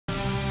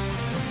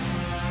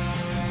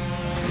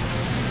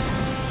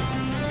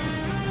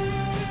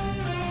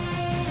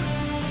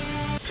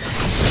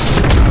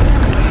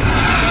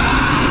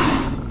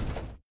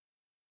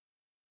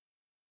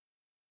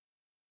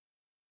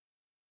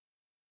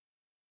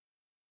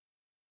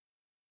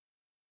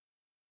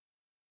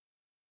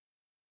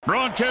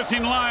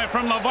Broadcasting live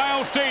from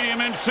Laval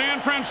Stadium in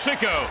San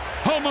Francisco,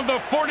 home of the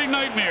 40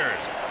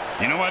 Nightmares.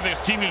 You know why this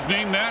team is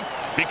named that?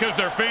 Because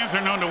their fans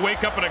are known to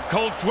wake up in a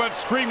cold sweat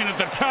screaming at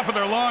the top of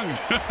their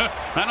lungs.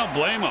 I don't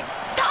blame them.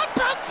 Don't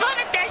poke fun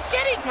at their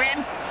city,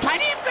 Grim.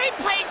 Plenty of great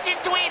places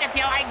to eat if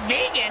you like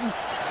vegan.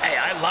 Hey,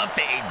 I love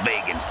to eat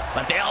vegans,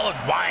 but they always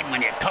whine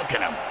when you're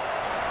cooking them.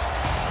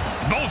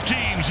 Both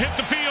teams hit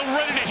the field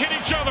ready to hit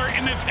each other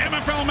in this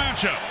MFL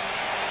matchup.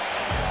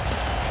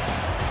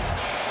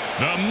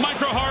 The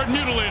Microhard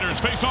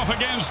Mutilators face off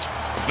against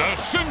the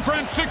San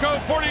Francisco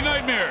 40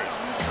 Nightmares.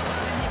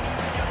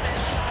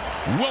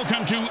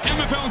 Welcome to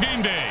MFL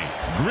Game Day.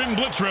 Grim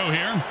Blitzrow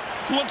here.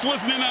 Let's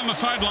listen in on the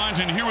sidelines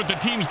and hear what the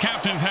team's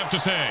captains have to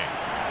say.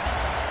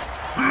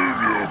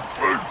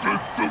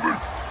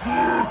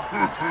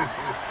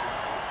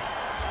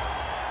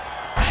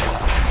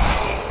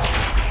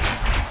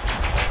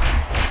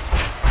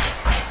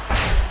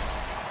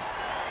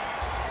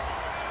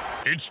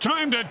 It's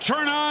time to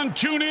turn on,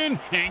 tune in,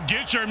 and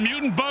get your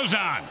mutant buzz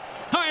on.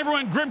 Hi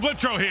everyone, Grim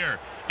Blitzrow here.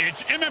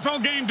 It's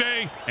MFL Game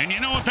Day, and you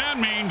know what that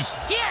means.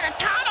 Yeah, the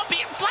town will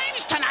be in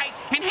flames tonight,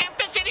 and half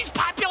the city's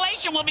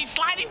population will be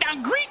sliding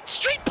down greased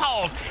street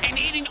poles and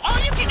eating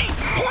all-you-can-eat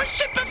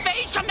horse-shit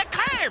buffets from the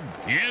curb.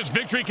 Yes,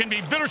 victory can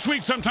be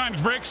bittersweet sometimes,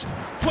 Bricks.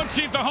 Let's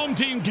see if the home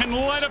team can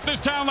light up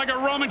this town like a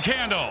Roman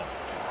candle.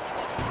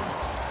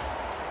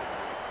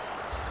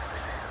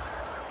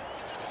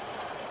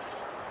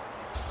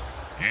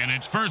 And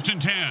it's 1st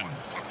and 10.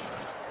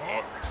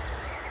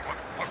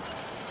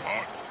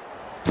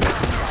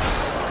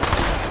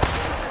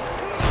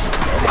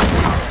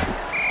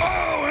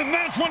 Oh, and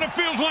that's what it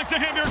feels like to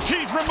have your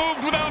teeth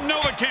removed without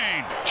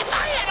Novocaine. If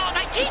I had all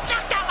my teeth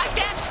knocked out like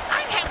that,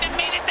 I'd have them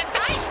made at the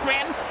dice,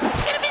 Grim.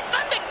 It'd be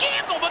fun to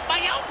gamble with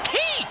my own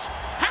teeth.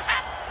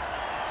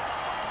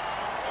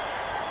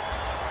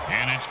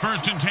 And it's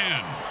 1st and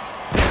 10.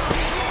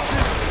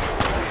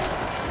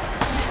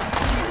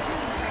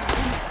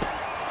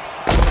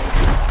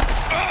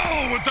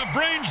 With the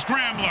brain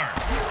scrambler.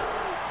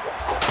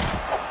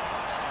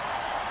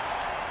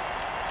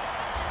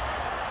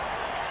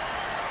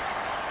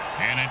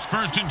 And it's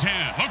 1st and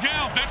 10. Look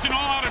out, that's an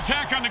all-out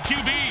attack on the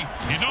QB.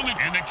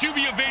 And the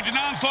QB evades an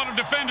onslaught of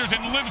defenders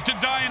and lives to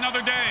die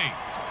another day.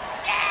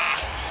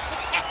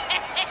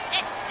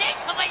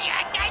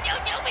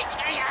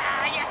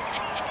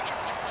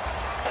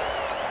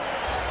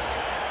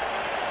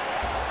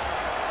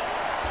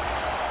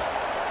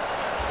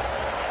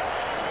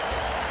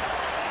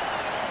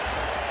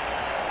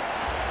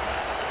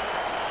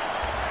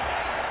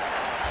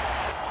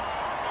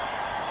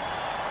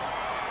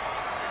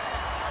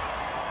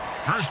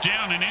 First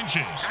down in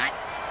inches. Hot,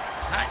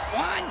 hot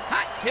one,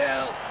 hot two,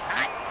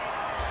 hot,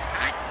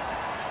 hot,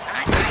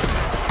 hot, hot.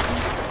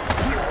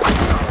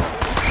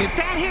 If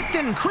that hit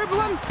didn't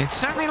cripple him, it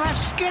certainly left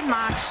skid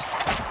marks.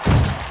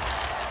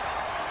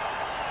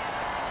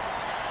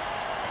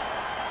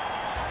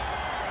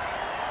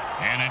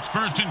 And it's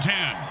 1st and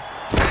 10.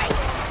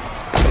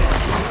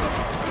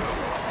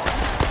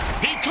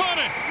 He caught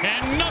it,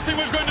 and nothing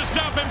was going to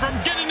stop him from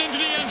getting into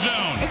the end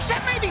zone.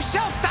 Except maybe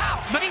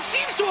self-doubt, but he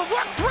seems to have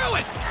worked through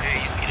it.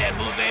 Hey, you see that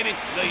move, baby?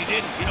 No, you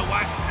didn't. You know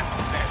what? I'm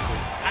too fast for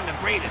you. I'm the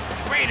greatest,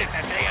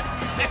 I tell you.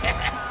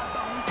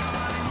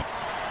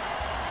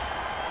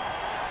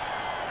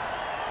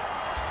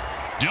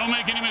 Don't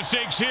make any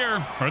mistakes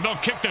here, or they'll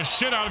kick the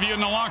shit out of you in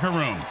the locker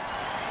room.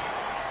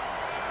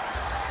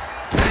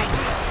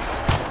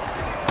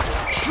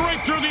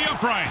 Straight through the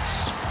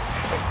uprights.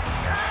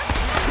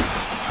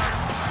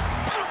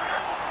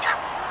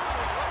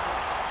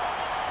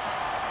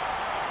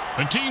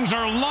 The teams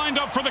are lined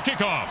up for the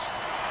kickoff.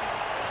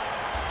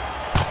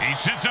 He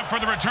sets up for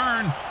the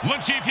return.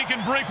 Let's see if he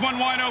can break one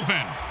wide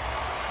open.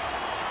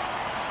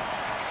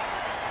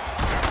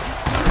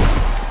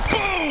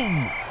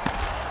 Boom!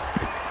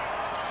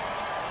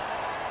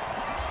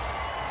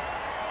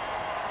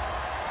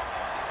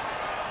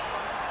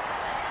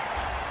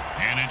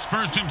 And it's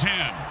 1st and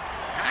 10.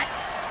 Hot,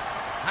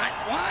 hot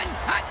one,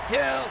 hot two,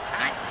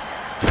 hot, hot.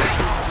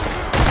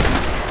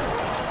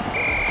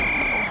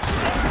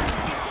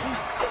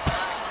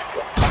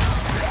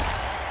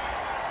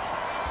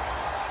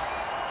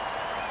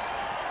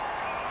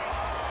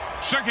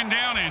 Second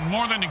down and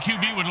more than the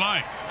QB would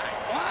like. Hot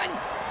one,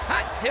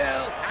 hot two,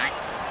 hot,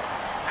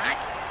 hot,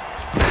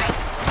 hot.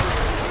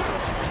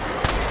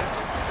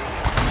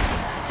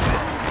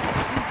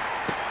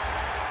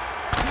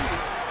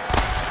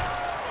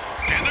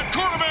 And the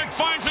quarterback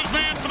finds his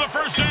man for the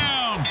first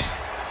down.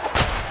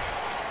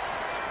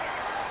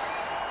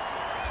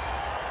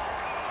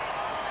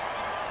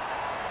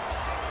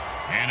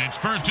 And it's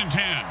 1st and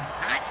 10.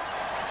 Hot,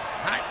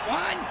 hot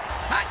one,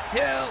 hot two,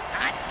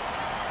 hot,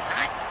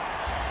 hot.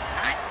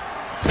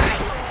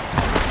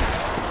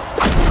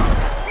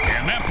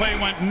 And that play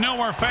went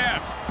nowhere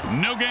fast.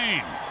 No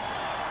gain.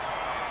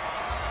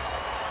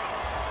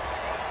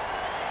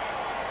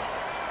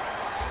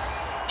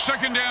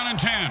 Second down and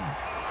 10.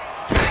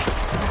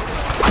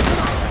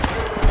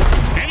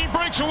 And he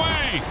breaks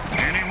away.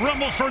 And he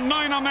rumbles for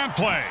 9 on that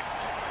play.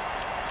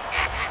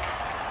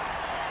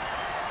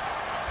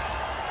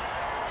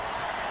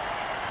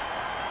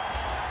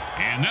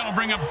 And that'll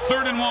bring up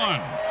 3rd and 1.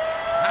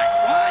 Hot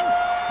 1,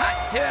 hot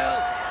 2,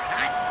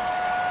 hot.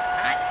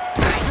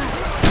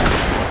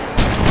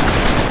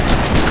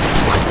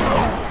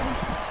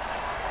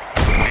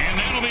 And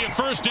that'll be a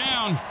 1st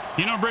down.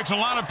 You know, Bricks, a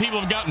lot of people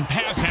have gotten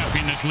pass happy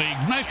in this league.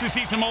 Nice to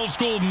see some old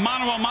school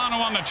mano-a-mano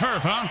on the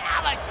turf, huh?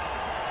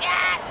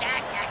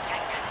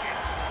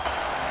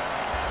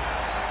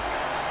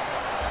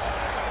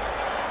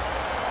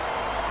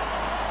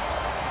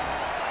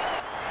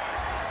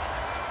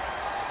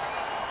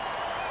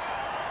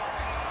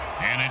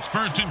 And it's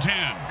 1st and 10.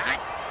 Hot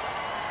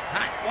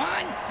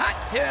 1, hot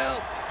 2,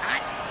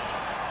 hot.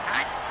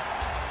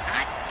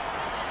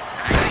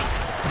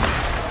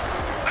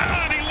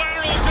 And he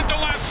laterals at the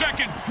last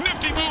second.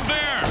 Nifty move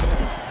there.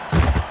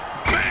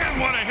 Man,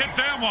 what a hit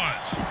that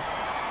was.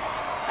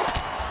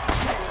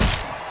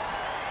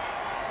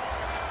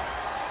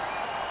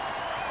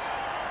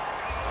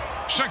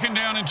 Second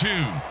down and 2.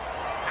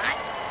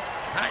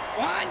 Hot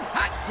 1,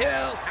 hot 2,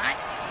 hot.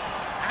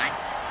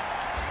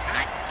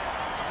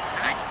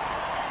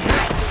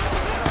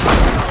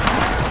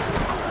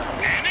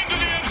 And into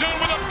the end zone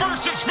with a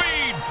burst of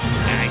speed.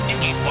 I think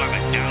he's more of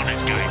a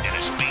downers guy than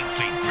a speed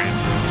freak, Grim.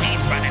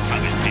 He's running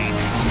from his team.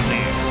 It's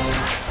clear.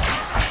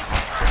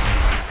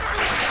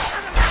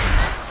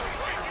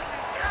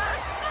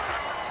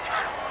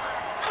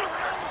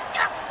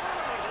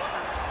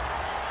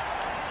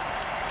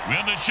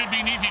 Well, this should be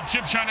an easy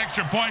chip shot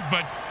extra point,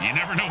 but you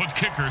never know with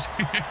kickers.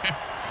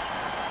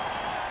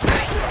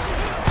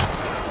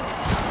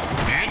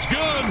 It's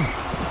good.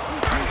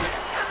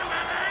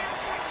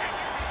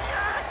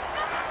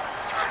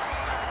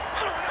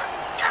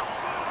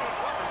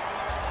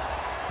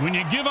 When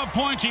you give up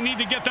points, you need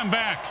to get them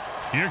back.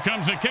 Here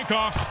comes the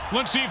kickoff.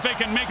 Let's see if they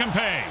can make them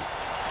pay.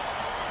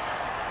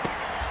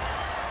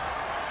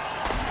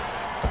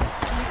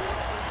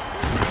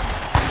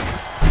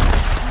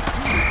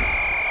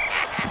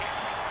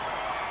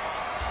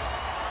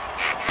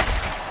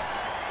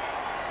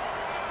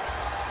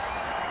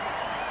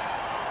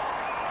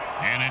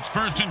 And it's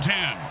 1st and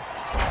 10.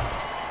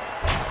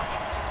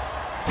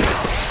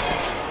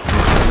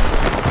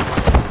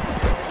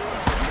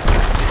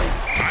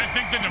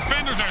 The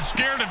defenders are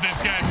scared of this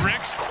guy,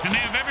 Bricks, and they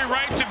have every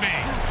right to be.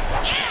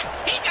 Yeah,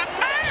 he's a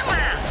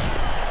murderer!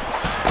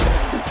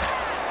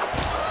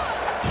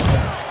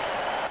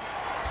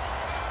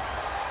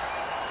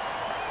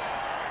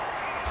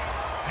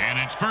 And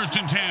it's 1st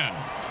and 10.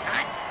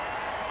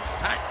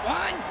 Hot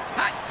 1,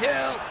 hot 2,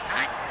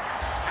 hot.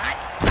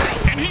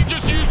 And he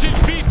just used his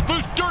beast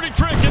boost dirty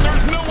trick, and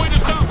there's no way to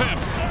stop him.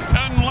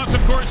 Unless,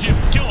 of course, you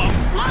kill him.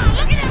 Wow,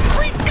 look at him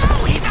freak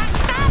go! He's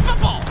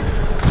unstoppable!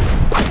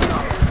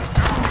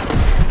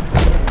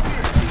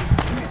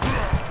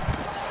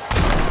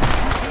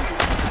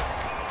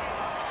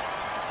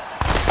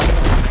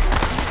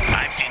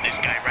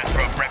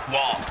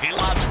 Wall. He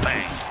loves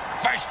pain.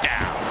 1st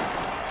down.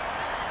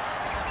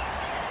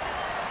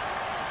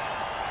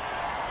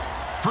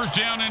 1st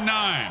down and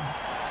 9.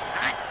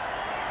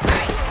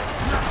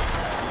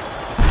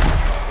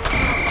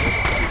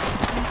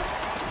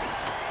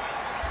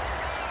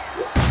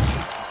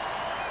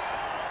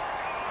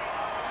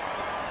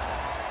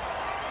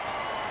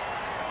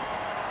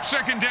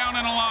 Second down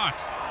and a lot.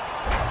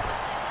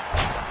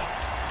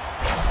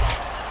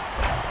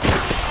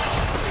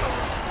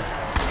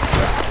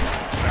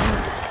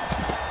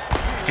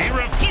 He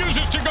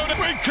refuses to go to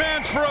big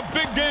chance for a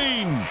big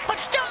gain. But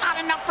still not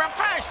enough for a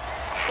 1st.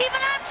 Even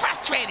I'm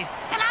frustrated,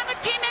 and I'm a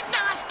team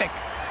agnostic.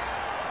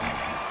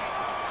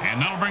 And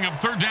that'll bring up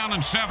 3rd down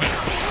and 7.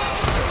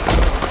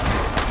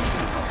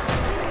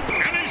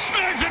 And he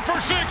snags it for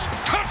 6.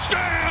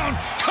 Touchdown!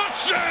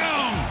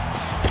 Touchdown!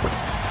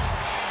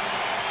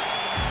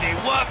 Say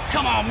what?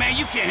 Come on, man.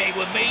 You can't hang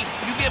with me.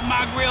 You get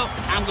my grill,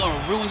 I'm gonna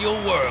ruin your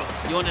world.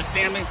 You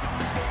understand me?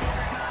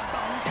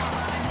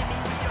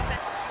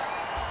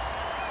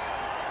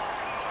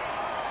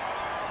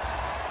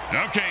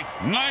 Okay,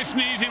 nice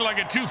and easy like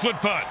a 2-foot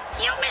putt.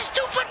 You miss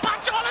 2-foot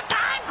putts all the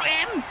time,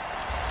 Grim.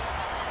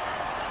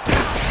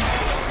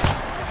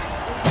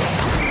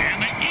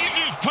 And the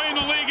easiest play in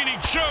the league, and he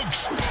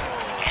chokes.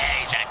 Yeah,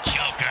 he's a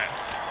choker.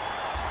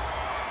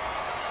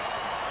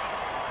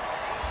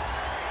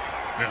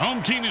 The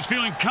home team is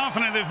feeling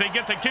confident as they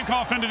get the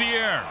kickoff into the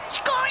air.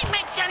 Scoring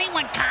makes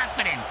anyone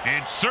confident.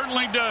 It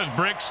certainly does,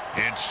 Bricks.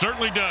 It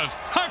certainly does.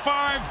 High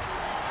five.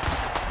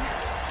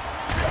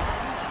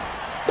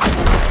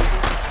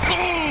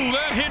 Ooh,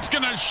 that hit's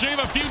going to shave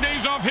a few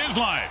days off his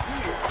life.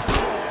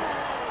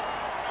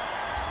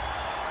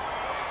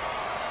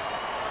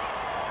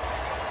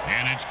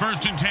 And it's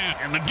 1st and 10.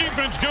 And the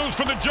defense goes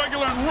for the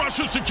jugular and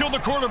rushes to kill the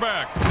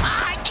quarterback.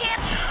 I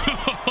can't.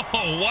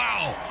 Oh,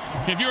 wow.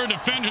 If you're a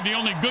defender, the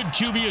only good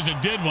QB is a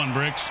dead one,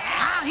 Bricks.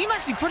 Ah, he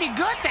must be pretty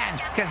good then,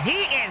 because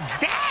he is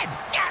dead.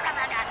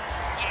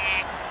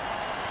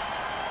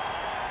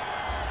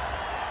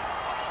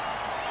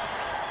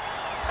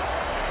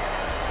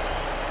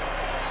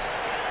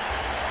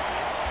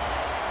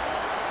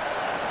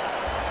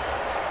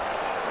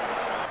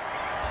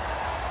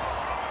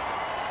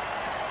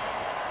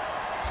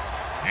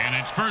 And And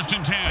it's 1st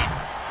and 10.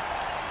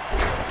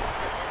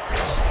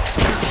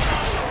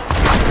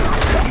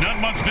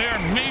 Not much there,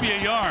 maybe a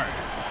yard.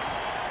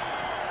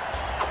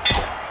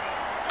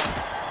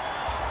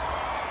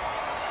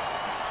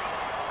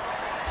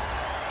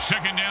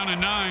 Second down and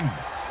 9.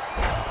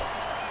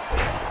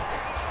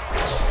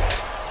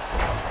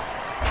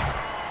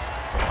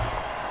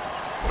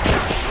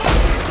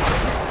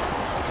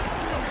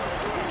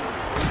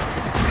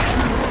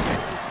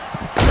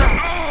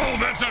 Oh,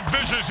 that's a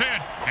vicious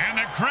hit, and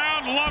the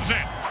crowd loves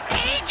it.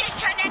 He just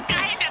turned that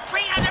guy into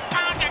 300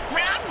 pounds of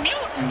ground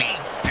mutiny.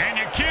 And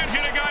you can't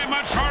hit a guy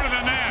much harder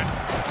than that.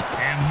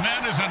 And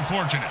that is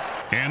unfortunate.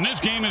 And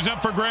this game is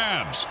up for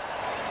grabs.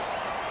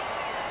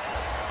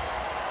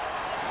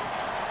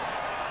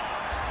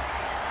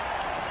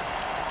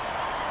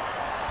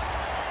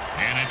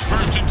 And it's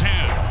 1st and 10.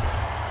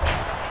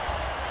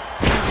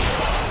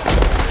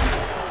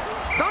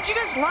 Don't you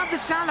just love the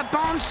sound of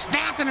bones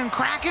snapping and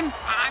cracking?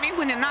 I mean,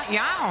 when they're not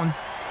yawn.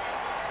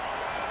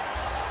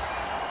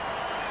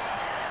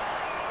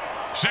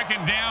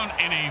 Second down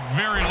and a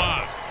very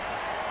lot.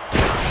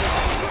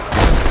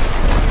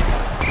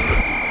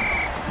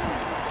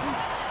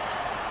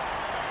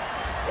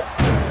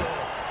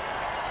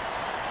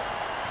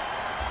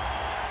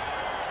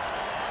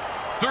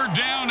 Third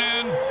down,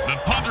 and the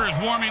punter is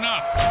warming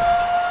up.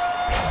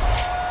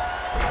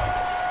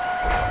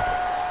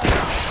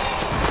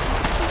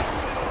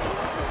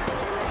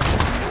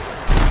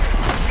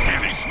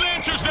 And he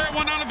snatches that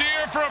one out of the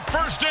air for a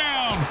first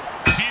down.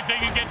 See if they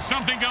can get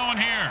something going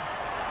here.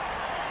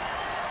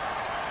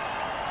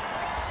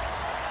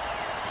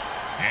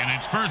 And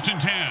it's 1st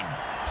and 10.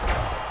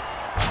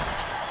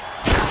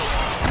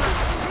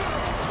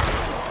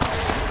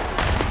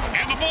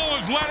 And the ball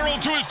is lateral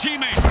to his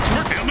teammate.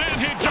 The man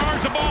hit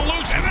jars the ball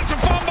loose, and it's a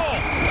fumble.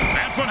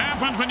 That's what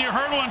happens when you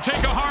hurdle and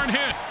take a hard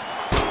hit.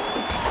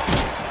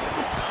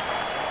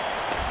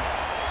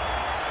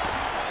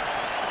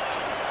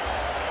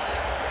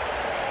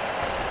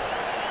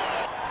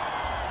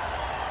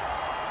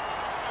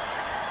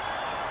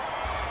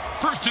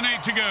 First and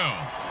 8 to go.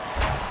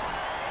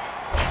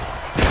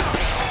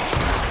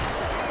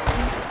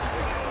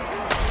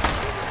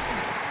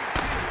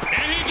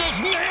 And he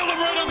just nailed him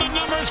right on the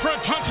numbers for a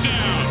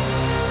touchdown.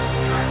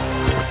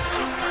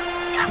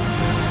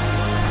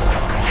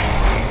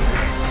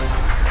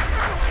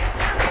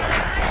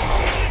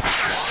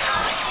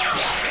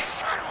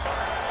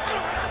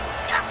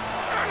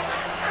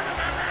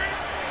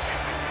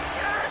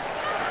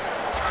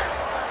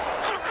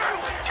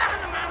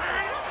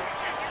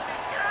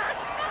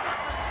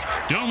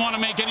 Don't want to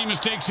make any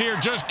mistakes here.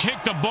 Just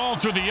kick the ball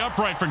through the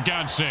upright, for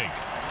God's sake.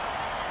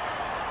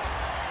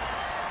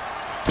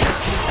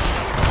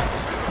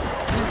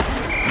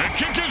 The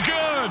kick is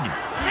good.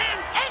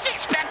 As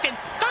expected,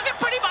 those are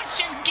pretty much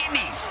just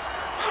gimmies.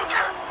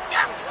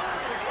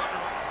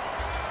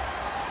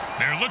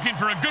 They're looking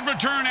for a good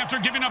return after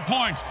giving up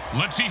points.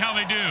 Let's see how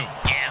they do.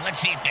 Yeah, let's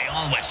see if they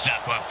always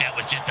suck or if that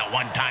was just a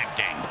one-time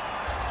thing.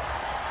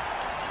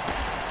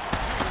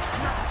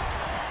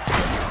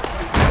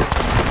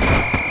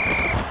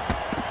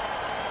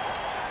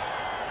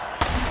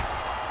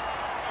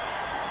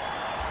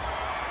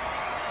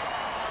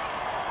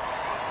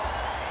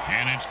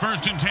 And it's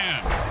 1st and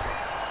 10.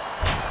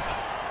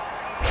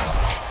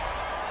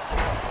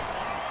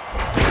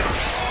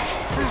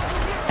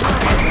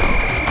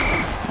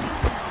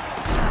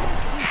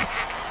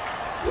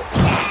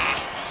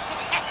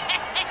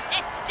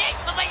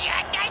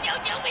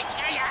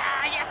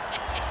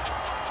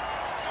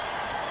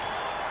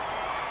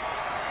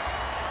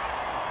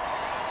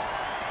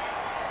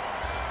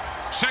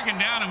 Second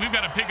down, and we've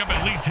got to pick up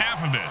at least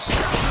half of this.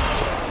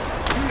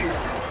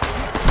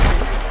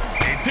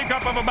 A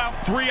pickup of about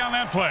 3 on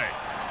that play.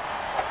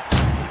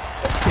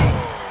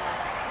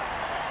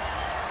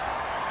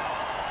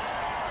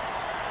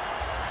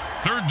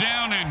 Third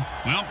down, and,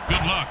 well,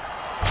 good luck.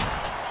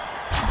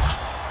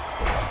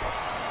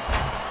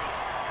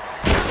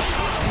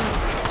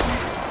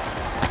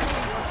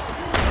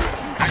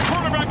 The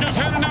quarterback has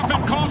had enough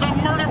and calls a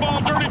murder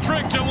ball dirty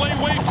trick to lay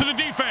waste to the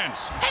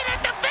defense. Hey,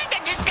 that defender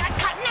just got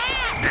cut in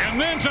half.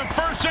 And then it's a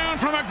first down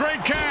from a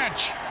great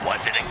catch.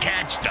 Was it a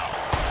catch, though?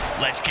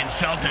 Let's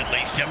consult at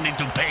least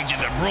 72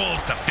 pages of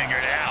rules to figure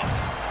it out.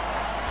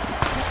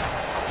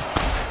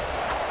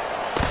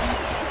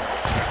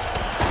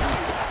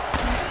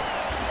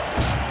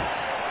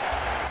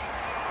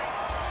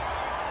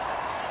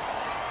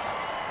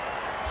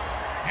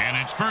 And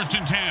it's 1st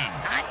and 10.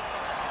 Hot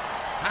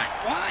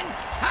 1,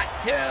 hot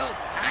 2,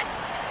 hot.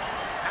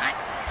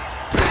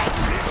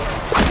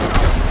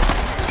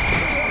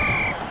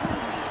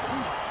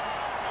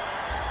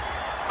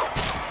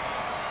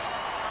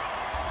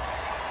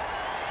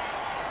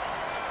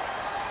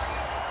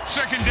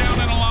 Second down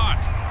and a lot.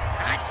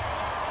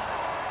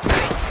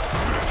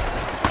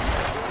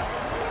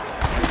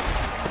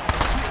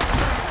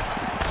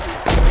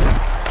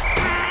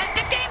 Is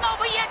the game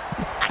over yet?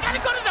 I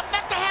gotta go to the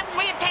vet to have him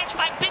reattach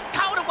my big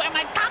toe to where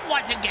my thumb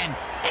was again.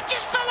 It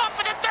just fell off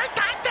for the 3rd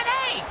time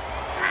today.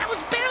 I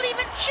was barely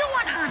even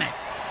chewing on it.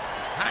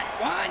 Hot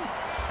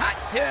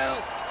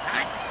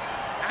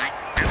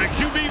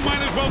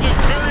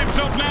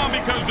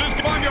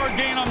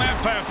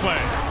pass play.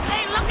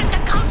 Hey, look at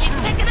the coach. He's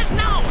picking his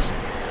nose.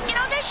 You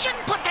know, they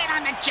shouldn't put that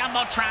on the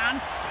Jumbotron.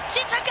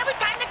 Seems like every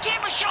time the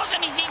camera shows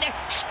him, he's either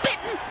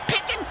spitting,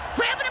 picking,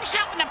 grabbing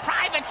himself in the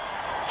privates.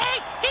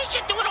 Hey, he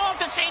should do it all at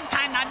the same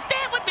time. Now,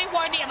 that would be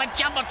worthy of a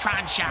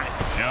Jumbotron shot.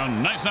 Yeah,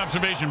 nice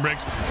observation,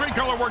 Bricks. Great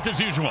color work as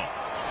usual.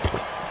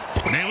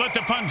 They let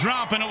the punt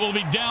drop, and it will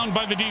be down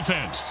by the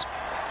defense.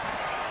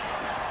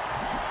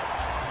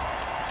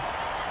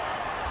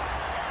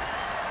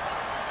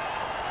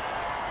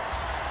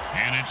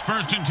 And it's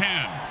 1st and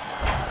 10.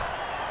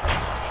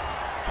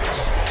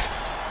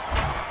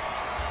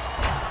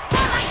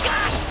 Oh, my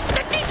gosh!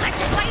 The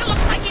defensive player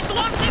looks like he's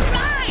lost his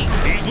mind!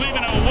 He's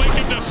leaving a wake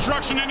of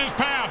destruction in his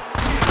path.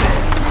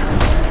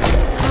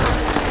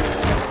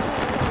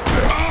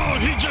 Oh,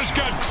 he just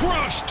got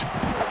crushed.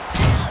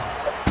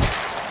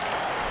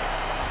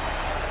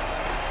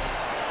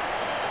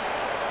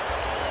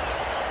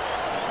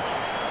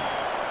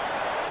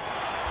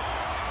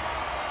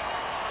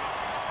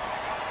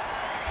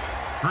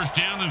 First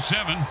down and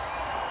 7. And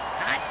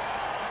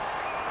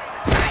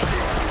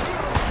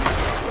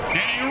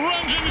he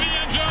runs into the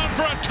end zone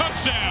for a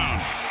touchdown.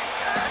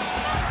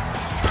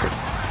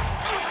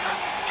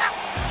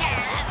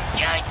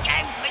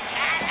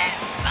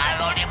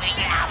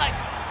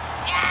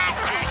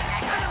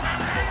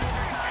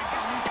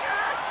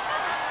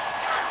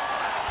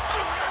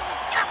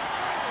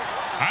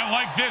 I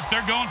like this.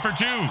 They're going for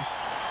 2.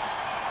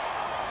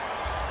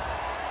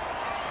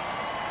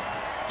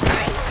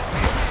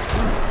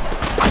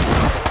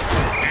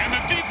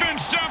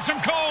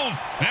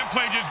 That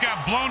play just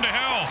got blown to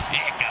hell.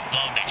 Yeah, it got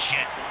blown to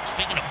shit.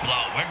 Speaking of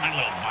blow, where's my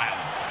little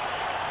violin?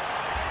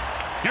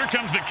 Here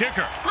comes the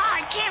kicker. Oh,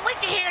 I can't wait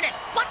to hear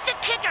this. What's the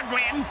kicker,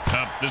 Grim?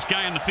 This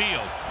guy in the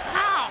field.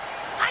 Oh,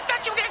 I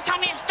thought you were going to tell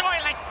me a story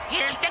like,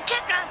 here's the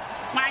kicker.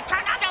 When I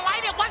turned on the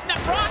light, it wasn't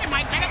a broad in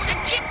my bed. It was a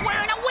chimp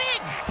wearing a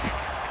wig.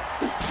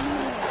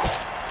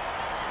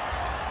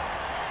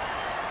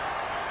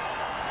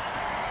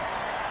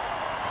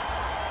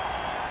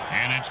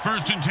 And it's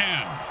 1st and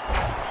 10.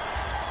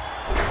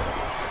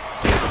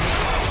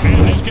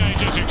 Man, this guy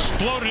just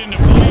exploded into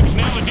flames.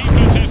 Now the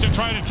defense has to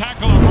try to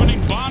tackle a running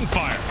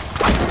bonfire.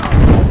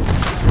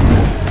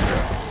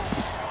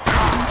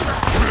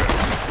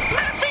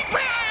 Murphy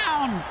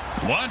Brown!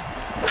 What?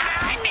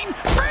 I mean,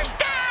 1st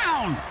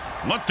down!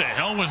 What the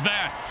hell was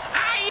that?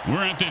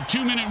 We're at the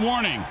 2-minute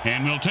warning,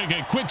 and we'll take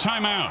a quick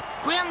timeout.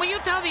 Grim, will you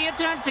tell the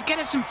interns to get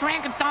us some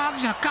Franken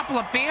dogs and a couple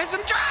of beers?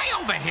 I'm dry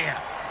over here.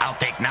 I'll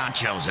take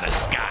nachos and a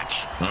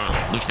scotch.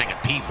 At least they can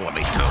pee for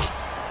me, too.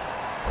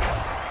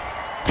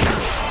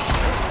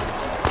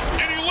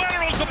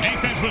 The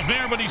defense was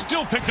there, but he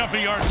still picked up a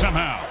yard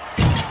somehow.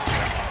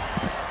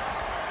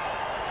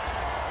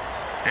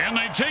 And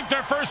they take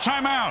their first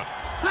timeout.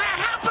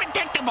 How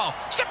predictable.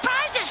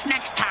 Surprise us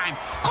next time.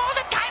 Call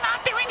the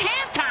timeout during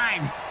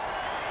halftime.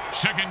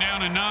 2nd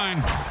down and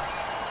 9.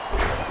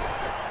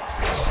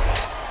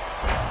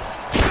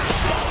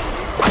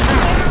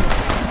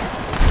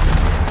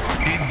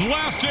 He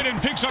blasted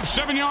and picks up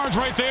 7 yards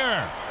right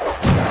there.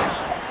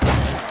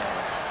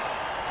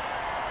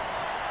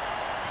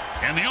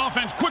 And the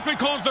offense quickly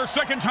calls their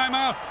second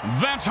timeout.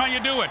 That's how you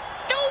do it.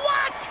 Do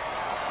what?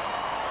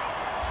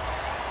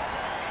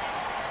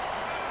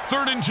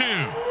 3rd and 2.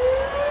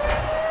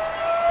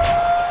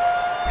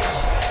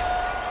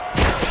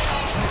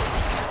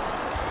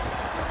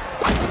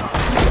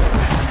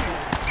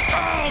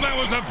 Oh, that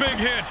was a big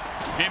hit.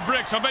 Hey,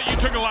 Bricks, I bet you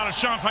took a lot of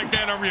shots like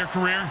that over your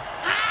career.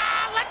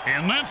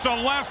 And that's the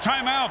last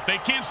timeout. They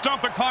can't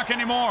stop the clock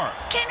anymore.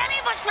 Can any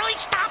of us really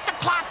stop the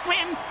clock,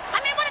 Grim? I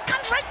mean, when it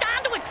comes right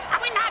down to it,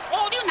 are we not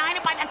all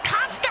united by the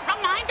constant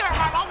reminder of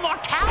our own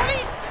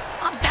mortality?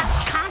 Of death's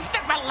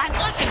constant,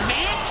 relentless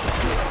advance?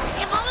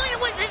 If only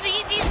it was as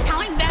easy as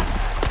telling them.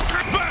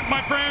 That,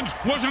 my friends,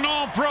 was an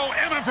all-pro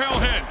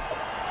MFL hit.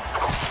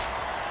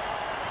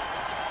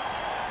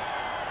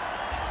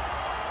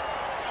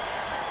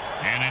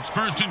 And it's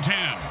 1st and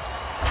 10.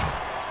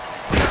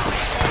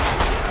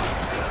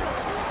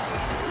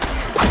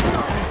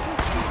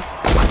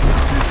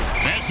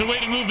 That's the way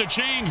to move the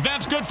chains.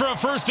 That's good for a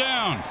 1st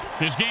down.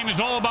 This game is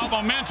all about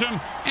momentum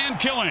and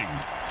killing.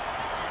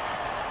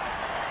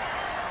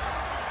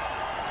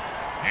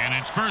 And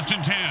it's 1st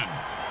and 10.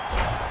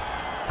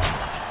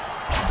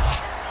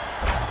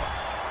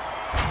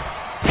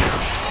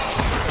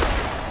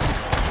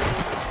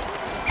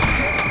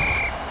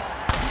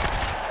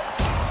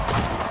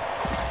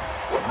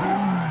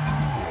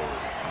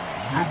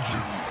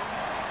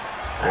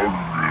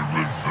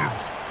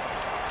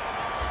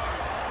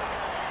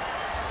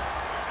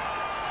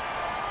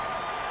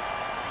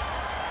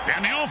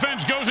 And the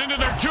offense goes into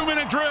their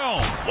 2-minute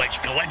drill. Which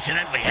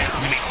coincidentally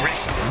happens to be Chris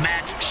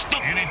Matt's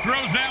stupid. And he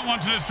throws that one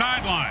to the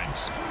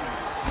sidelines.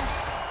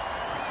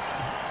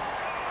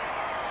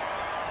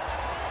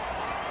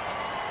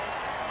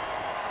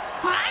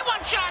 Well, I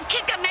once saw a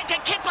kicker make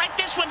a kick like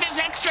this with his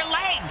extra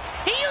leg.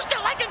 He used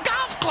it like a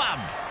golf club.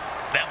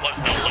 That was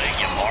no leg,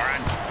 you moron.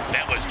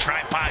 That was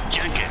tripod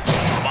Jenkins.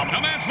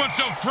 Now that's what's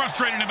so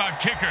frustrating about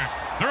kickers.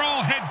 They're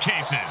all head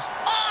cases.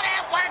 All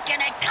that work and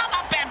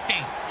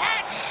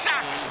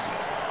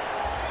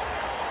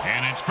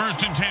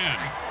first and 10.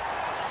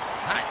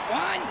 Hot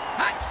one,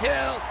 hot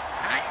two,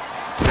 hot.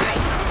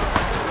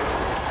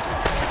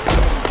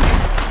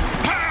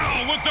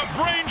 Pow! With the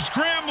brain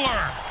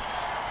scrambler.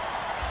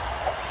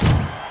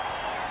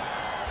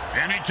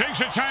 And he takes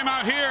a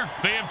timeout here.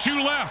 They have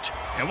 2 left.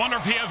 I wonder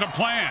if he has a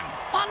plan.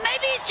 Well,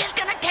 maybe he's just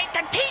gonna take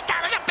the teeth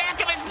out of the back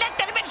of his neck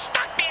that have been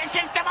stuck there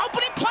since the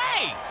opening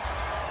play.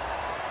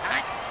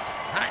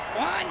 Hot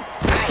one,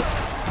 hot.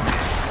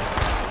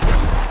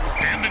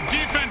 And the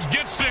defense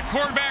gets the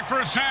quarterback for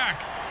a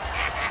sack.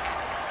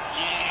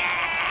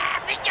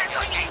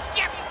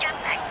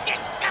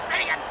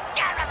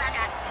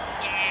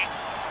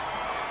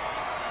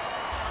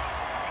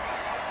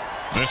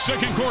 The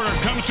second quarter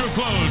comes to a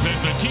close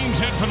as the teams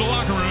head for the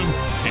locker room,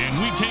 and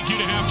we take you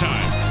to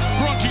halftime.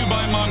 Brought to you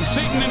by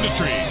Monsatan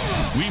Industries.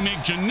 We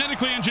make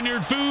genetically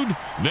engineered food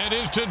that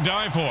is to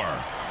die for.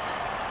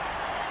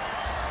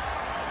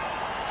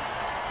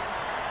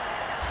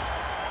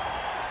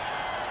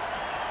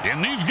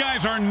 And these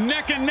guys are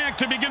neck and neck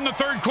to begin the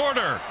third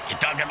quarter. You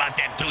talking about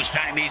them 2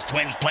 Siamese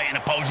twins playing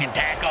opposing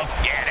tackles?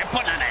 Yeah, they're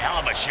putting on a hell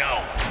of a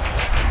show.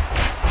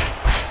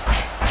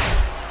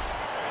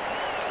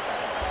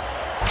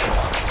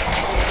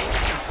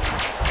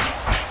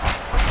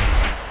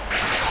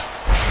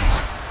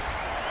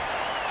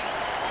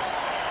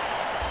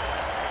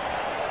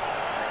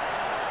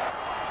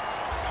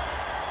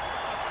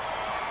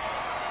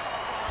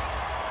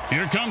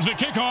 Here comes the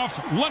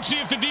kickoff. Let's see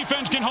if the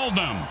defense can hold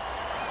them.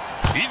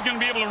 He's going to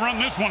be able to run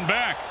this one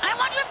back. I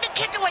wonder if the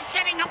kicker was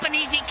setting up an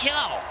easy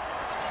kill.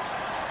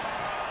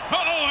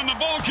 Uh-oh, and the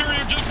ball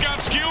carrier just got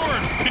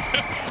skewered.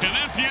 And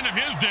that's the end of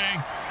his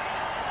day.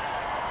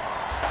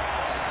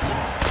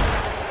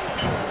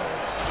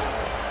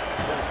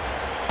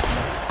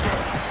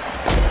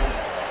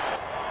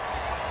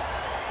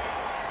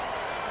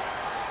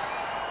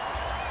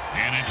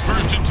 And it's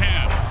first and 10.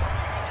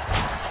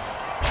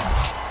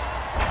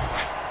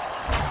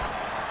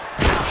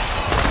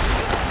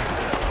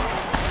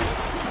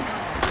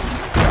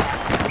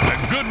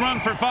 Run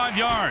for 5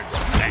 yards.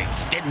 Hey,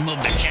 didn't move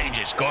the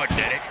changes, scored, did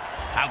it?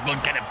 How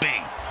good can it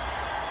be?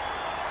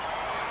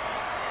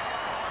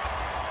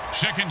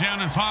 Second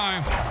down and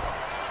 5.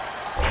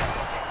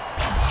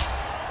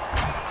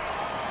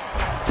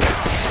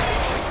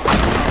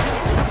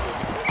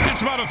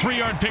 That's about a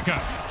 3-yard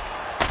pickup.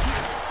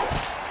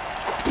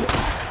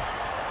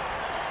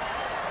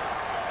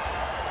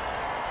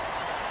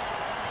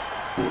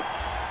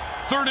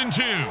 Third and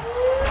 2.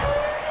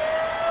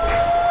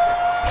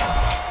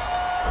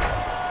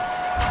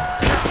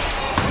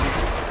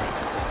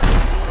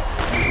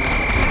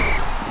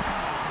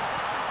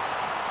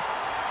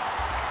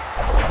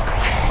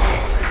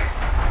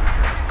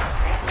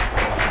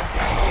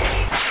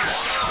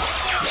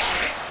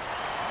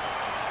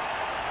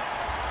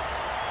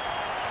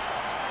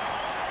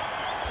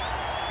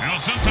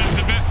 Sometimes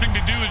the best thing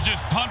to do is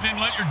just punt and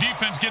let your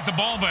defense get the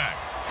ball back.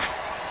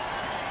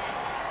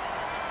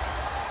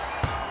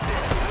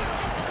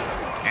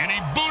 And he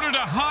booted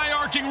a high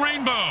arcing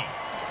rainbow.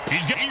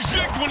 He's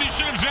zicked when he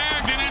should have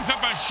zagged and ends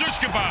up a shish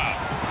kebab.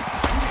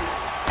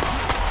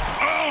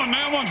 Oh, and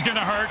that one's going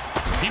to hurt.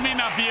 He may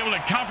not be able to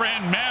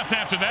comprehend math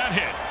after that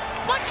hit.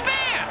 What's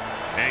math?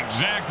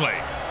 Exactly.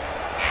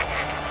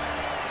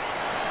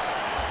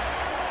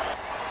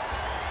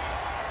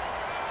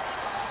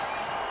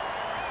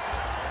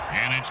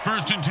 And it's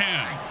first and 10.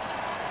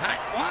 Hot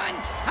one,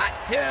 hot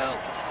two,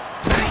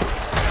 hot.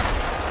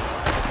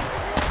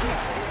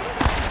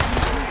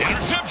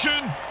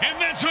 Interception, and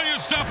that's how you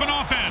stop an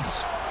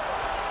offense.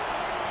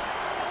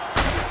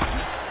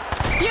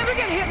 You ever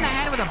get hit in the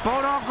head with a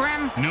bulldog,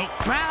 Grim? Nope.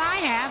 Well, I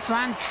have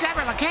on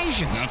several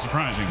occasions. Not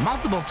surprising.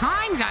 Multiple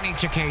times on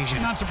each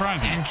occasion. Not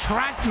surprising. And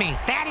trust me,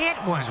 that hit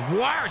was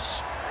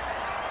worse.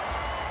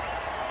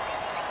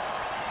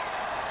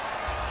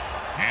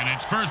 And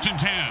it's first and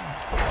 10.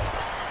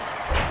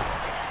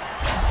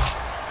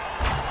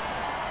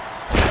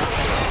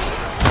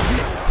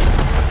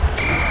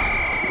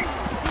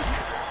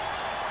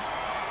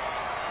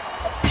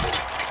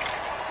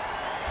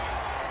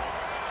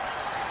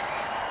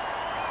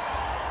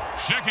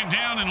 Second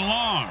down and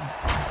long.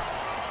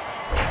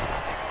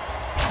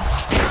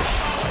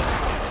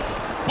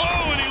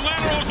 Whoa, and he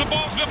laterals the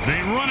ball.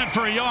 They run it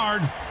for a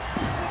yard.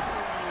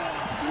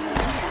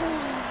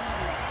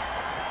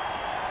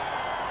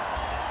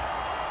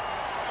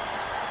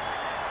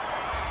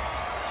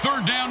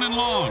 Third down and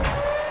long.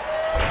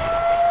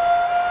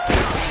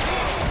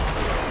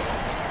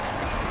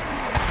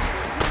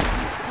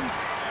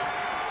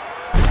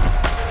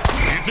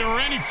 If there were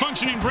any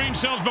functioning brain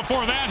cells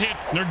before that hit,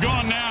 they're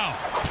gone now.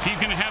 He's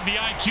going to have the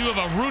IQ of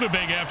a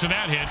rutabaga after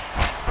that hit.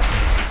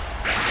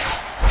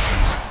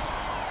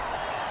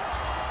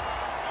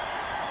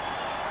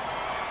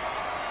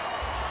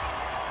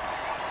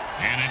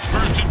 And it's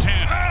first and 10.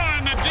 Oh,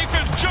 and the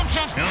defense jumps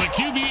on. Now the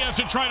QB has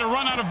to try to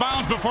run out of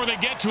bounds before they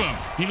get to him.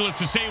 Needless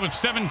to say, with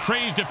 7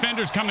 crazed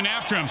defenders coming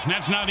after him,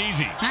 that's not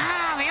easy.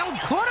 Ah, the old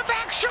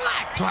quarterback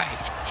shellac play.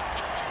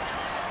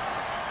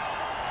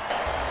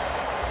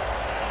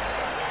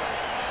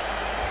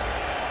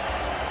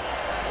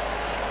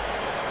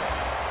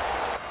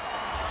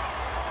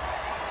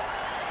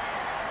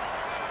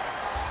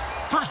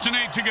 1st and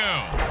 8 to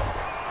go.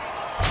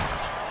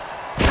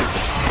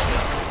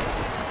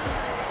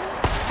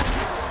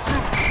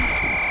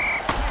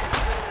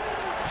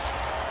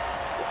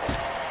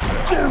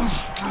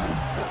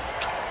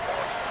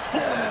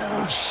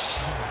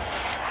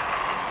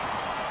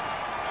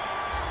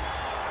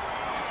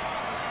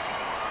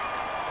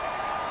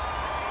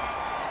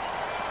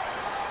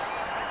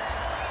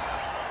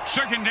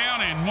 Second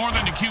down and more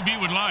than the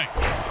QB would like.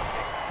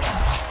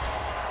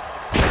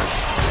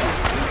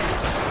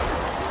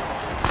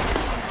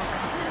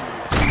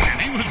 And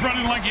he was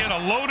running like he had a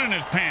load in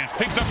his pants.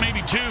 Picks up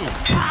maybe 2.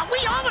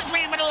 We always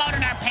ran with a load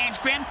in our pants,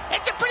 Grim.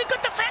 It's a pretty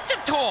good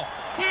defensive tool.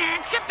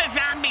 Except the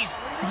zombies.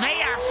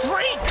 They are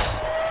freaks.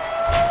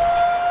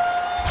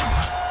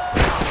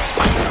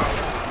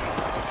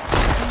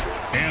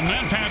 And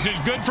that pass is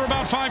good for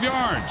about 5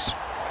 yards.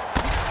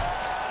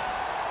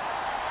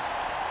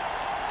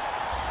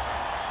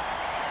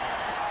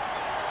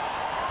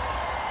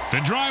 The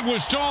drive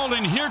was stalled,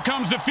 and here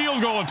comes the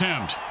field goal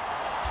attempt.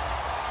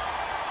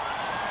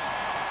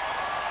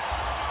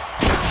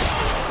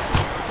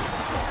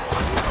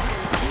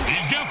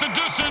 He's got the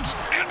distance,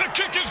 and the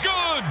kick is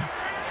good.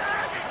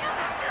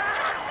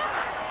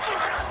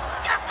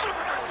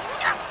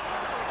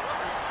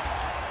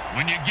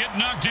 When you get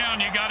knocked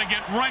down, you got to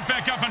get right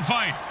back up and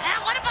fight.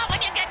 What about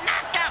when you get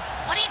knocked up?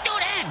 What do you do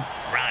then?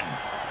 Run.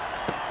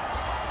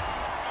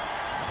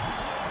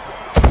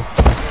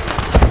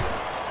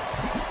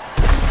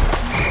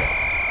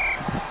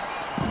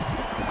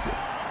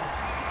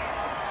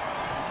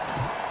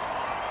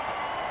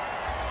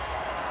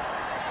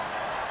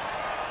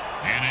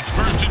 And it's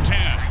 1st and 10.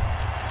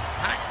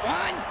 Hot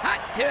 1,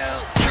 hot 2.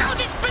 You know,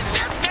 this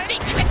berserk dirty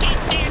trick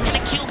ain't fair to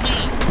the QB.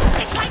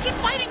 It's like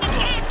inviting an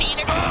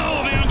anteater.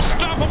 Oh, the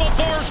unstoppable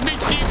force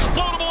meets the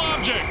explodable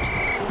object.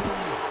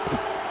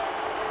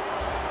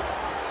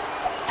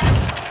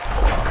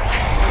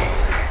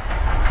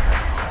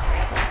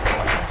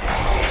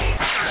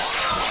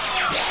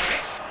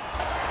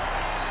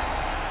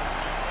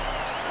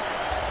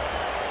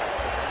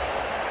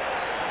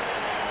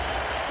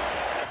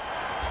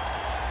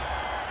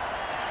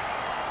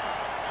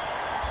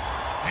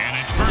 And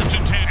it's 1st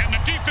and 10. And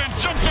the defense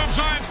jumps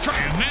upside.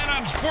 And that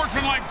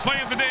unsportsmanlike play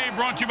of the day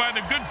brought to you by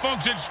the good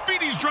folks at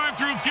Speedy's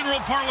Drive-Thru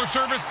Funeral Parlor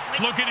Service,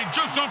 located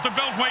just off the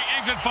Beltway,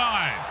 exit 5.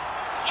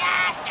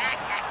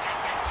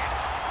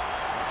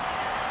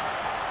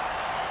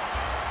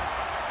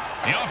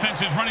 The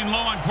offense is running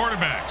low on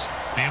quarterbacks.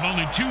 They have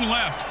only 2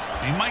 left.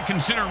 They might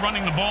consider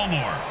running the ball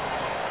more.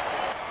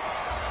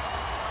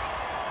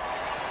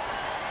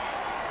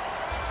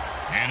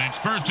 And it's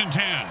 1st and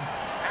 10.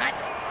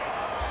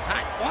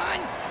 Hot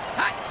 1,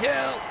 hot 2,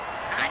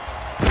 hot.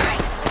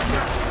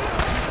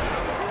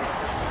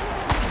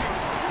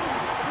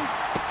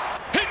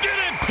 He did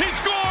it! He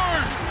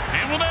scores!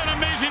 And with that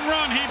amazing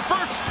run, he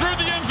bursts through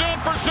the end zone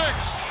for 6.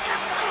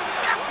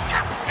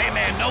 Hey,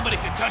 man, nobody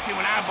can touch you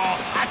when I ball.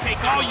 I take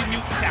all you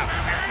mutants out.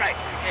 That's right.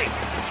 Hey,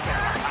 what you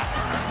got?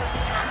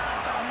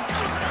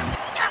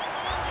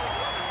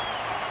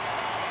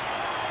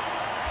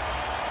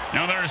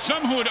 Now, there are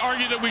some who would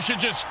argue that we should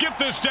just skip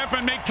this step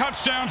and make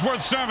touchdowns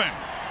worth 7.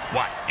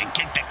 What, and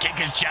kick the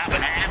kicker's job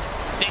in half?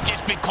 They'd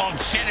just be called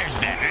sitters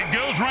then. It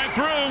goes right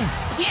through.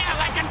 Yeah,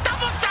 like a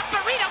double-stuffed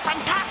burrito from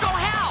Taco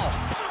Hell.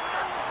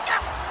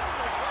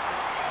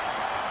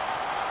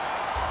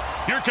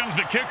 Here comes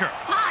the kicker.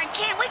 Oh, I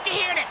can't wait to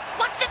hear this.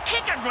 What's the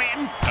kicker,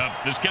 Grim?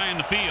 This guy in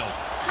the field.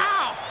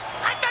 Oh,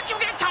 I thought you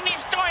were going to tell me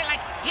a story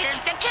like, here's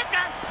the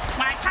kicker.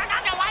 When I turned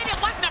on the light, it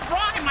wasn't a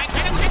broad in my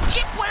bed. It was a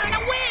chick wearing a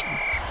wig.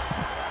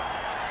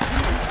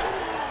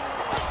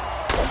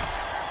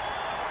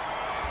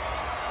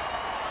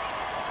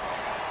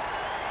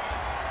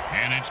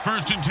 And it's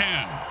 1st and 10.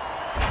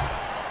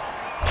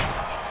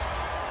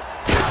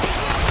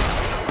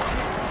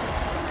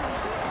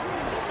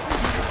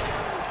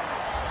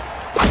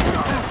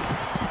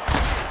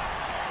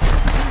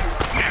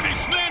 And he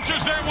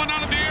snatches that one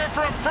out of the air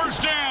for a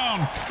 1st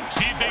down.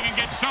 See if they can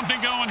get something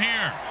going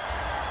here.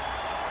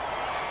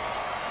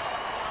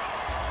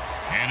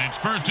 And it's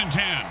 1st and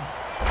 10.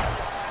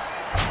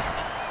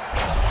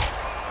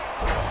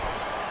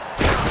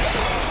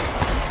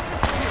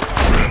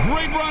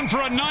 Great run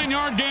for a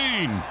 9-yard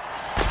gain.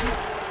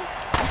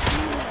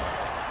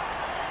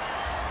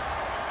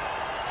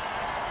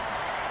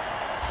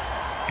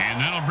 And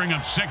that'll bring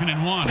up 2nd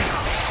and 1.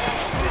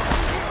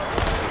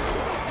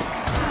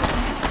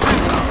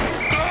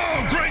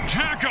 Oh, great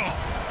tackle.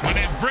 When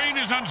his brain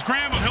is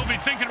unscrambled, he'll be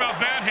thinking about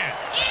that hit.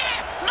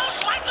 Yeah,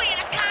 most likely in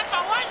a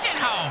convalescent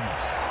home.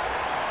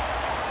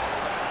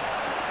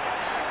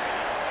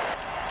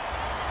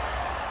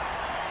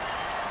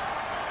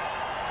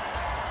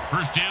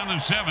 First down and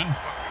 7.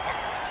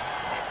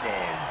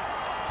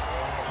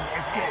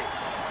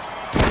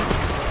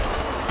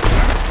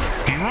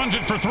 He runs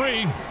it for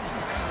 3.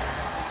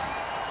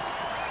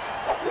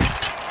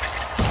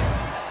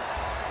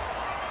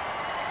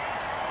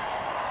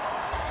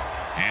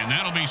 And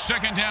that'll be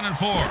 2nd down and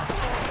 4.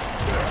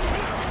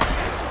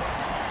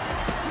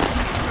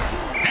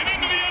 And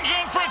into the end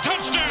zone for a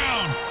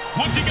touchdown.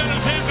 Once he got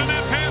his hands on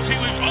that pass, he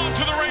was off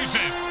to the races.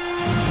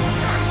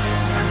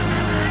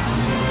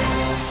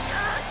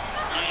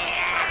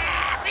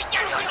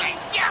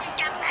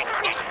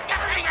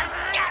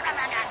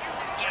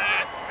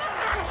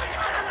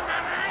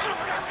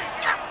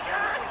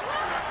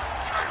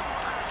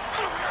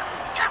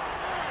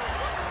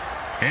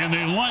 And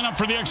they line up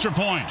for the extra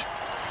point.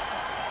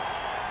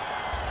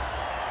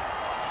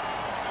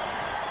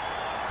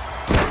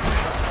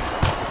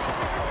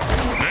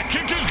 The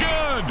kick is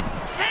good.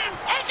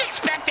 As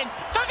expected,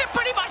 those are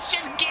pretty much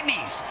just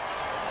gimmies.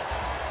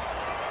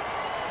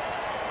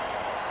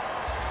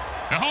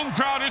 The home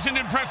crowd isn't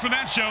impressed with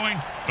that showing,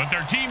 but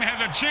their team has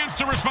a chance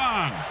to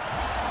respond.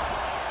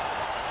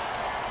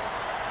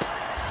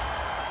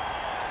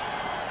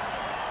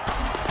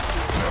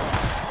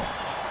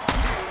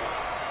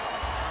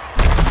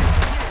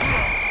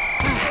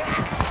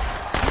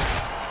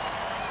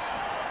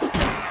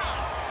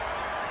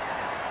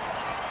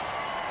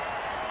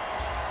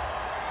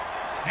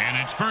 And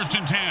it's 1st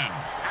and 10.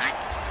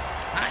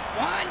 Hot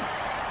one.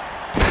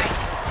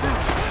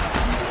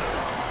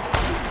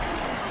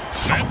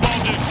 That ball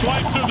just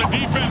sliced through the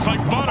defense like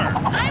butter.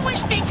 I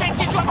wish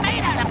defenses were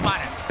made out of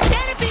butter.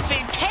 That'd be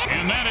fantastic.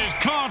 And that is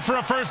caught for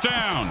a 1st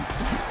down.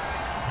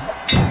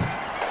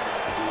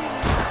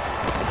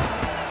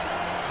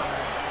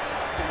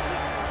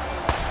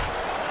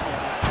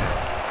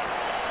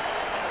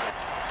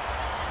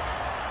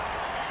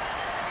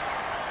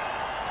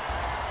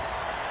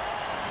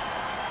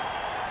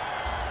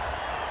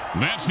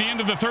 That's the end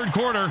of the 3rd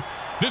quarter.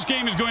 This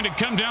game is going to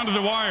come down to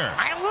the wire.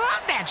 I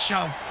love that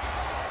show.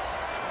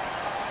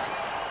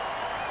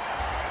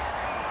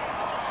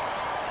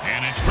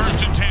 And it's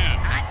 1st and 10.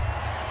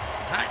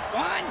 Hot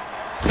one.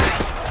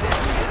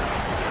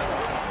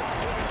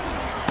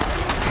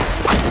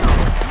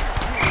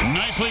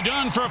 Nicely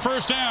done for a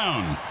 1st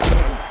down.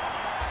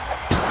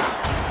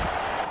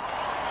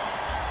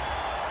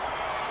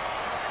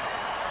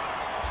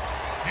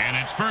 And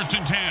it's 1st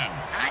and 10.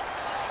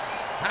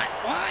 Hot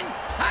one.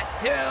 Hot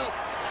two.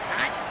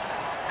 Hot.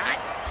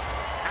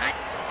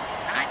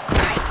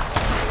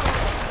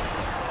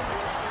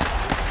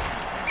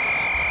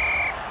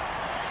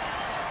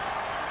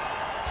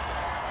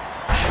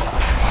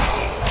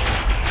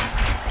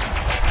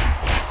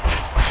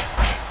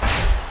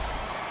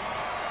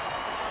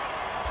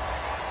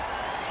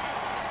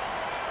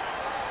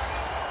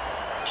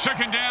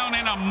 Second down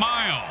and a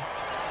mile.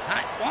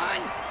 Hot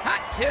one.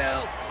 Hot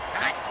two.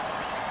 Hot.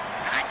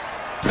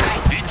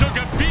 He took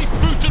a beast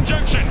boost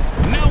injection.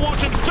 Now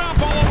watch him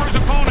stomp all over his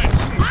opponents.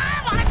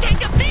 I want to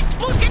take a beast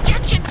boost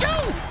injection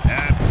too.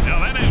 Now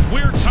that has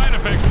weird side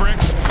effects,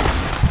 Bricks.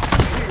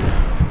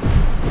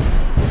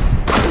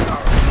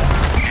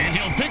 And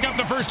he'll pick up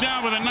the 1st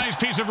down with a nice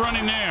piece of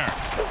running there.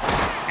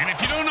 And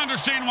if you don't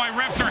understand why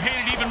refs are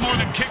hated even more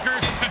than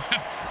kickers,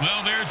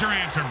 well, there's your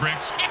answer,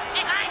 Bricks.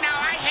 I know,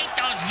 I hate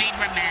those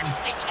zebra men.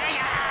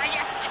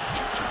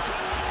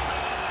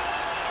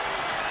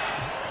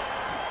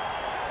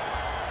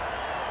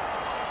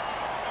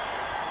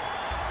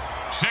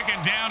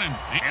 Second down,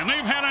 and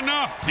they've had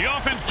enough. The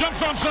offense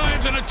jumps on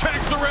sides and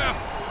attacks the ref.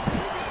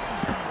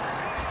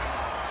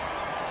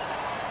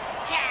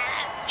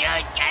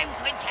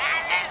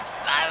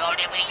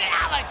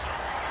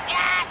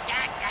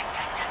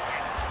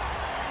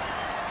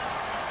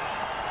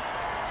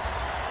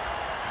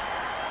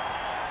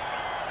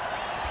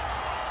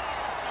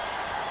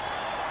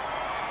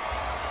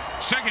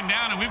 Second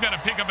down, and we've got to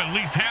pick up at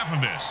least half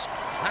of this.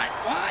 Hot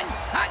one.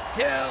 Hot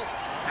two.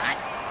 Hot.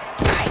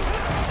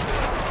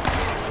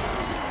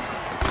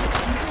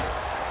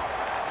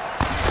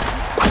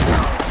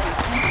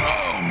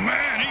 Oh,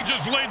 man, he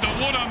just laid the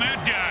wood on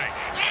that guy.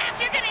 Yeah, if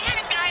you're going to hit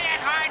a guy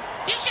that hard,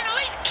 you should at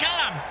least kill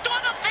him. Do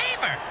him a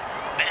favor.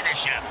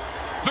 Finish him.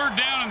 3rd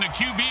down, and the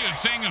QB is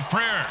saying his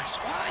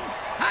prayers. One.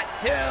 Hot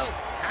two.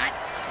 Hot.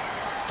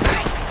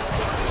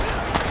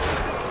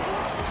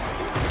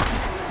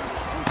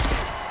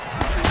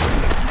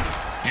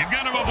 You've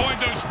got to avoid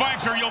those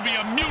spikes or you'll be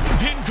a mutant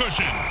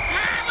pincushion.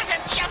 I was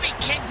a chubby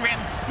kid, Grim.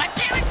 My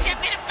parents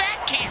sent me to fat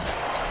camp.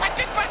 My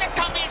big brother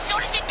told me as soon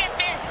as you get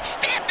there,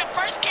 stab the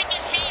first kid you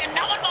see and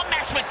no one will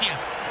mess with you.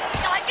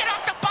 So I get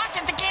off the bus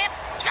at the camp,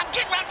 some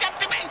kid runs up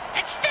to me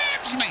and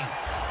stabs me.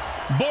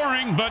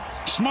 Boring, but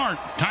smart.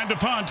 Time to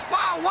punt.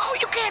 Whoa,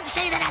 you can't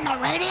say that on the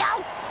radio.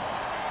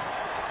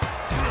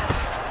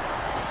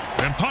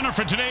 The punter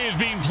for today is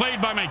being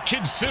played by my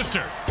kid's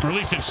sister. Or at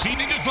least it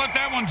seemed. He just let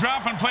that one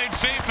drop and played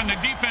safe, and the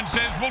defense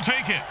says, we'll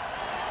take it.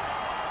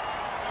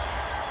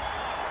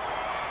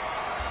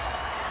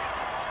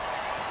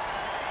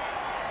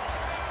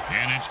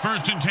 And it's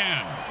 1st and 10.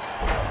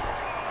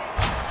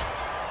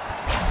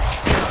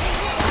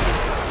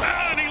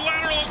 And he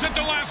laterals at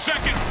the last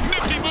second.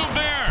 Nifty move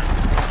there.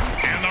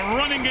 And the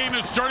running game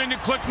is starting to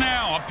click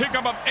now. A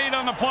pickup of 8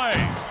 on the play.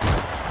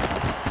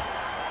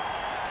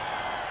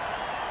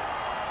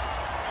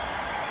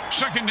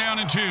 Second down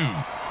and 2.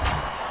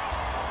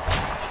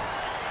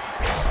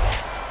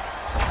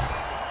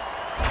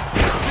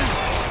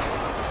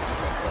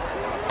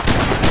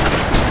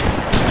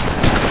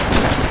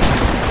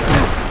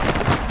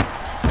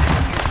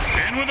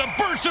 with a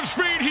burst of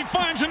speed, he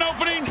finds an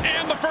opening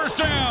and the first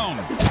down.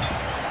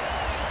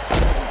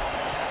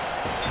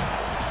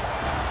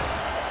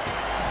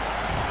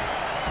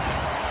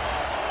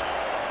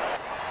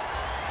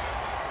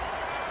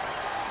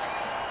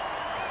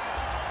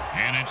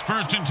 And it's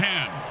 1st and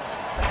 10.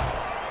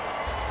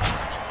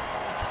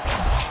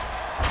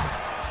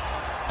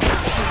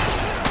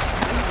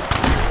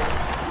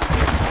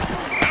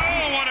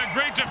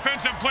 Great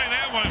defensive play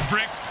that was,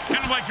 Bricks. Kind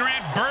of like your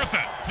Aunt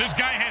Bertha. This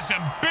guy has some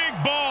big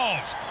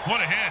balls.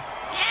 What a hit.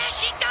 Yeah,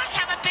 she does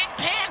have a big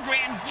pear grin.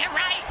 You're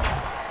right.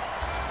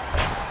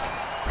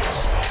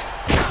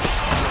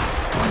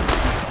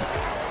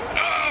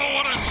 Oh,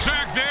 what a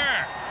sack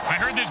there. I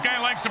heard this guy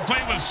likes to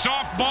play with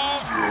soft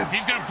balls.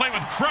 He's going to play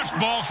with crushed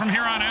balls from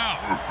here on out.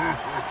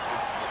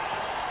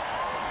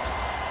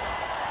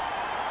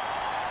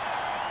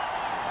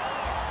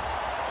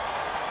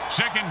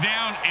 Second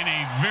down and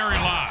a very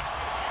lot.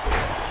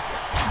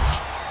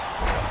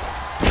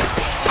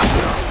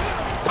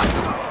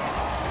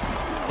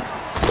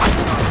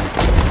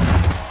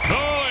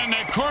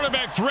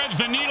 Quarterback threads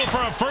the needle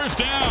for a first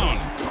down.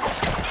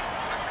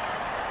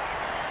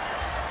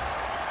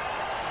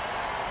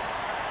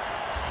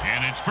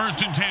 And it's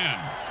 1st and 10.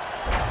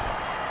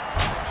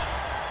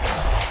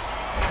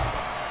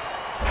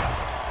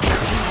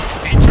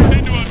 He turned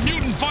into a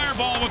mutant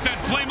fireball with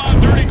that flame on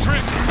dirty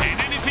trick.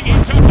 And anything he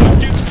touches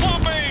gets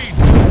flambéed.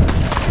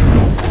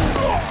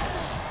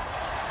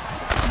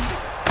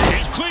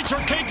 His cleats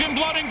are caked in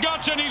blood and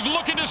guts, and he's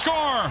looking to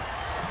score.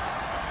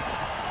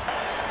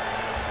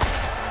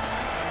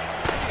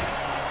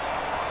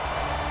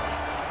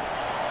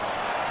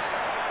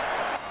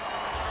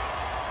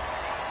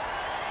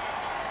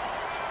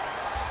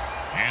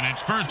 And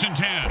it's 1st and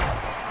 10.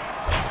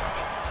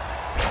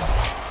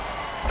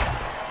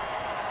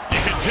 You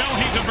can tell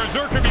he's a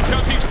berserker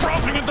because he's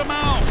frothing at the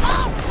mouth.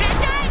 Oh,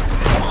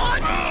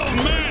 oh,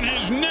 man,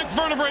 his neck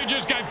vertebrae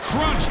just got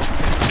crunched.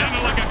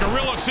 Sounded like a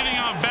gorilla sitting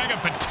on a bag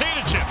of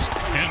potato chips.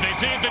 As they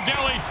say at the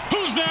deli,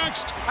 who's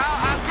next?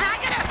 Can I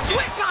get a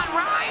Swiss on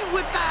rye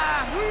with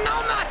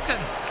no mustard?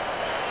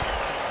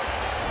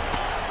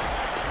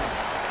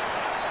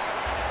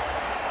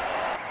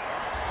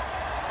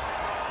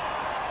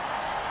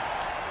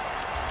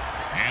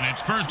 And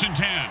it's 1st and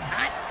 10.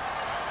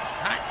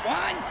 Hot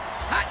one,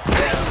 hot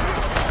two.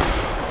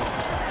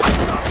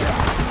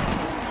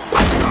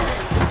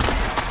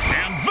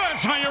 And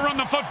that's how you run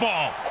the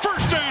football.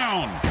 First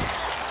down.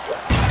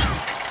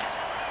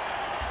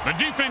 The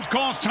defense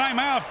calls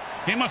timeout.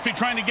 They must be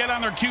trying to get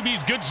on their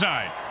QB's good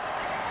side.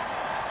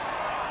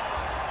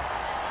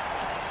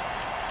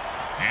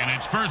 And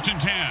it's 1st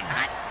and 10.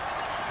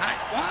 Hot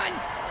one.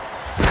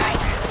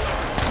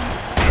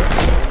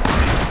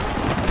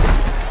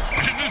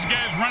 This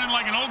guy's running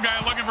like an old guy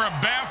looking for a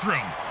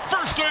bathroom.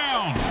 First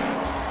down.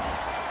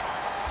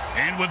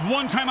 And with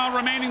one timeout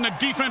remaining, the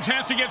defense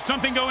has to get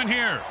something going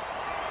here.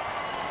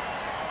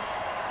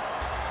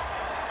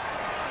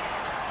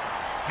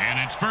 And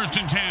it's 1st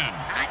and 10.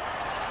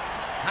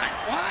 Hot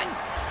one,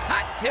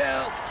 hot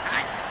two,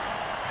 hot.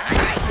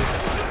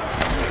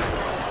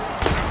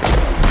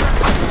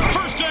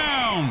 First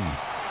down.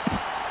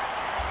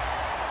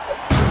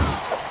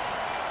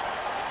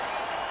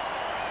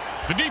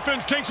 The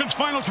defense takes its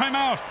final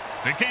timeout.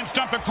 They can't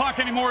stop the clock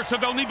anymore, so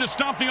they'll need to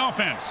stop the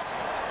offense.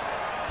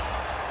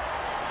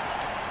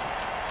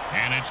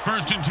 And it's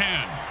 1st and 10.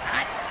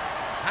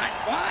 Hot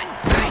one.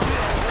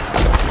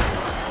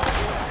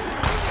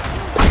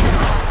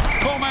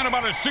 Ball out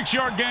about a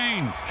 6-yard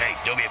gain. Hey,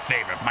 do me a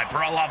favor. If my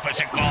parole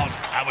officer calls,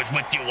 I was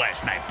with you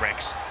last night,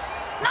 Bricks.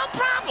 No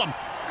problem.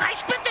 I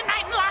spent the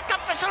night in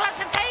lockup for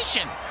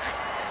solicitation.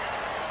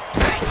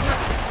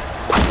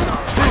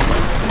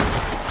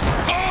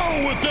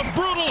 Oh, with the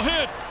brutal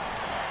hit.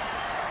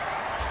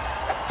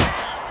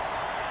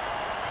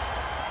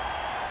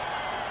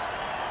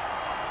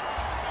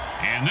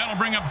 And that'll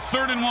bring up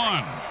 3rd and 1.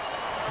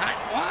 Hot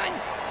one,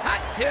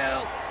 hot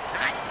two,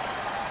 hot.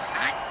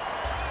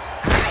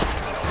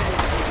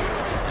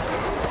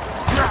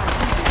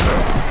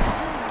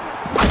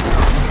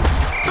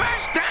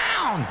 First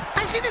down!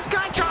 I've seen this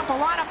guy drop a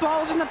lot of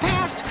balls in the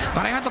past,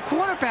 but I heard the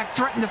quarterback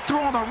threaten to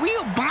throw him a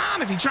real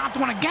bomb if he dropped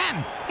one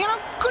again. You know,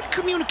 good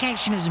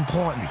communication is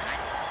important.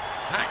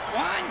 Hot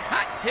one,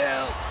 hot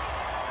two.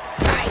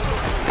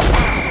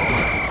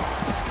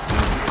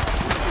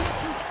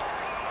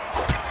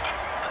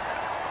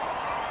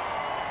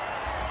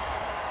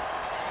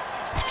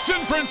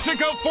 San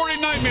Fransicko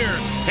 40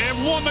 Nightmares have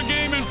won the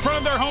game in front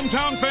of their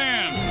hometown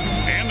fans.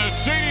 And the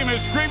stadium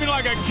is screaming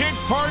like a kid's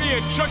party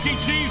at Chuck E.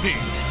 Cheesy.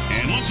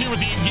 And let's hear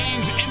what the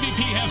game's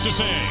MVP has to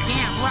say.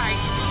 Yeah, right.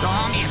 Go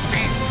home to your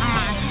fancy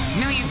cars,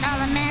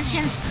 million-dollar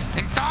mansions,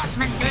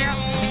 endorsement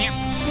deals, and your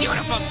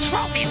beautiful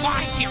trophy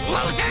wives, you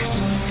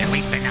losers. At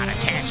least they're not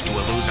attached to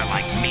a loser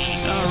like me.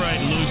 All right,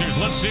 losers,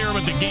 let's hear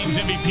what the game's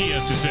MVP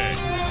has to say.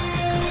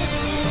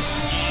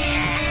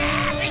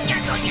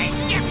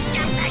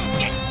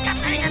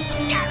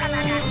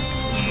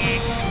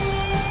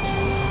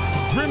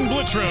 Grim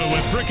Blitzrow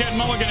with Brickhead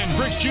Mulligan and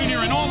Bricks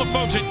Jr. and all the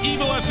folks at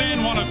Evil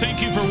SN want to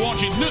thank you for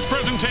watching this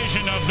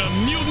presentation of the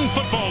Mutant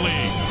Football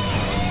League.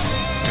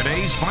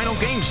 Today's final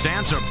game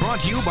stats are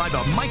brought to you by the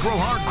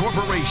Microhard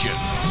Corporation.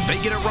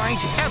 They get it right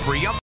every